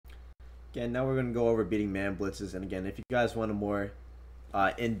Again, now we're going to go over beating man blitzes. And again, if you guys want a more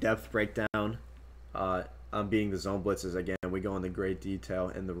in-depth breakdown on beating the zone blitzes, again, we go into great detail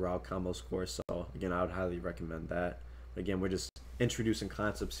in the route combos course. So again, I would highly recommend that. But again, we're just introducing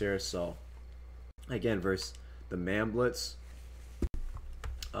concepts here. So again, versus the man blitz,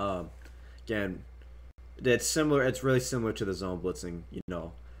 again, it's similar. It's really similar to the zone blitzing,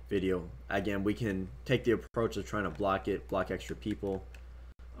 video. Again, we can take the approach of trying to block extra people.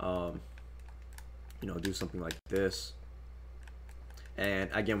 Do something like this. And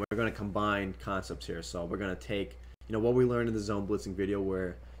again, we're going to combine concepts here. So we're going to take, what we learned in the zone blitzing video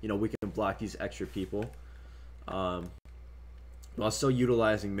where, we can block these extra people while still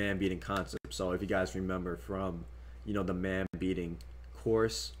utilizing man beating concepts. So if you guys remember from, the man beating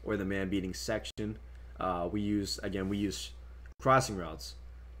course or the man beating section, we use crossing routes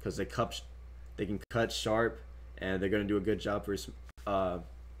because they can cut sharp and they're going to do a good job for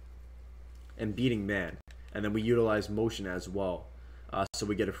and beating man. And then we utilize motion as well. So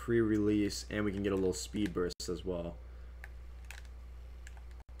we get a free release and we can get a little speed burst as well.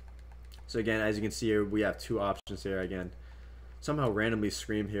 So again, as you can see here, we have two options here. Again, somehow randomly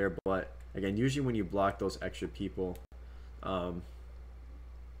scream here, but again, usually when you block those extra people, oh,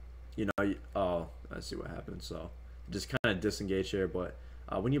 let's see what happens. So just kind of disengage here, but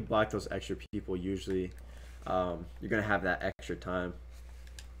when you block those extra people, usually you're gonna have that extra time.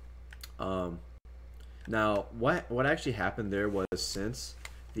 Now what actually happened there was since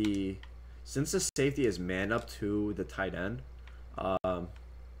the safety is man up to the tight end,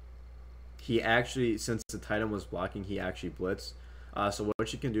 he actually, since the tight end was blocking, he actually blitzed. So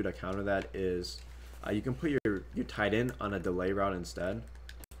what you can do to counter that is you can put your tight end on a delay route instead.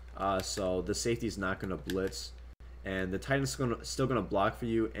 So the safety is not going to blitz, and the tight end's still going to block for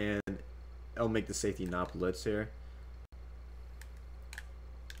you, and it'll make the safety not blitz here.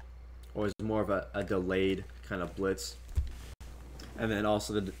 Or it's more of a delayed kind of blitz. And then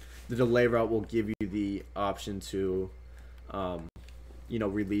also the delay route will give you the option to,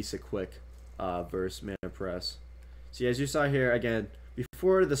 release it quick versus man press. See, as you saw here, again,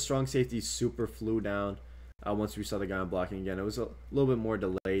 before the strong safety super flew down, once we saw the guy on blocking again, it was a little bit more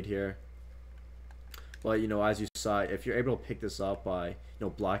delayed here. But, as you saw, if you're able to pick this up by,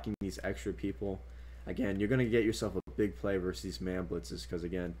 blocking these extra people, again, you're going to get yourself a big play versus these man blitzes because,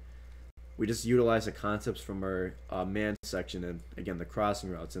 again, we just utilize the concepts from our man section and, again, the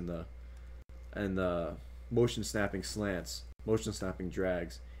crossing routes and the motion snapping slants, motion snapping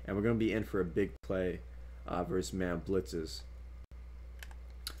drags, and we're going to be in for a big play versus man blitzes.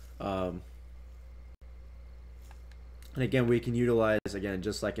 And again, we can utilize, again,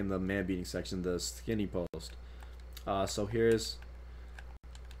 just like in the man beating section, the skinny post. So here's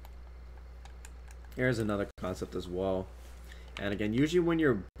another concept as well. And again, usually when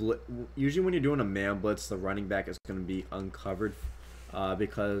you're doing a man blitz, the running back is going to be uncovered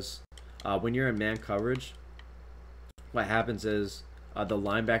because when you're in man coverage, what happens is the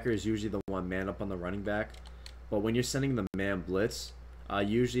linebacker is usually the one man up on the running back. But when you're sending the man blitz,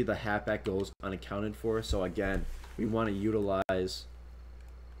 usually the halfback goes unaccounted for. So again, we want to utilize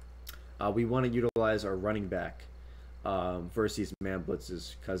our running back versus these man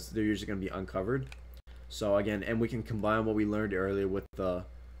blitzes because they're usually going to be uncovered. So again, and we can combine what we learned earlier with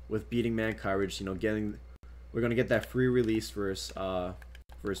beating man coverage. We're going to get that free release versus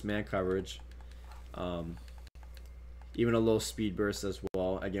man coverage. Even a little speed burst as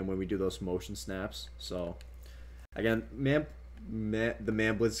well. Again, when we do those motion snaps. So again, the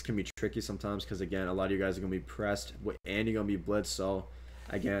man blitz can be tricky sometimes because, again, a lot of you guys are going to be pressed and you're going to be blitzed. So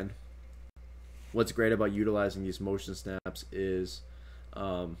again, what's great about utilizing these motion snaps is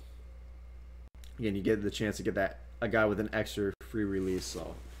again, you get the chance to get a guy with an extra free release.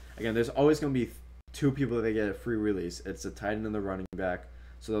 So again, there's always going to be two people that get a free release. It's the tight end and the running back.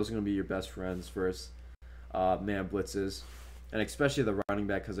 So those are going to be your best friends versus man blitzes, and especially the running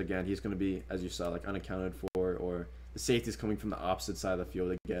back because, again, he's going to be, as you saw, like unaccounted for, or the safety is coming from the opposite side of the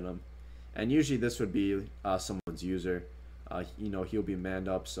field to get him. And usually this would be someone's user. He'll be manned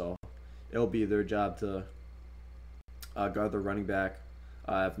up, so it'll be their job to guard the running back.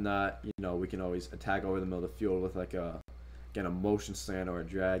 If not, we can always attack over the middle of the field with like a motion slant or a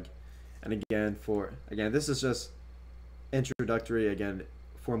drag. And again, this is just introductory. Again,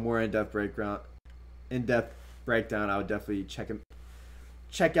 for more in-depth breakdown, I would definitely check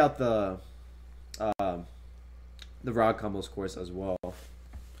out the route combos course as well.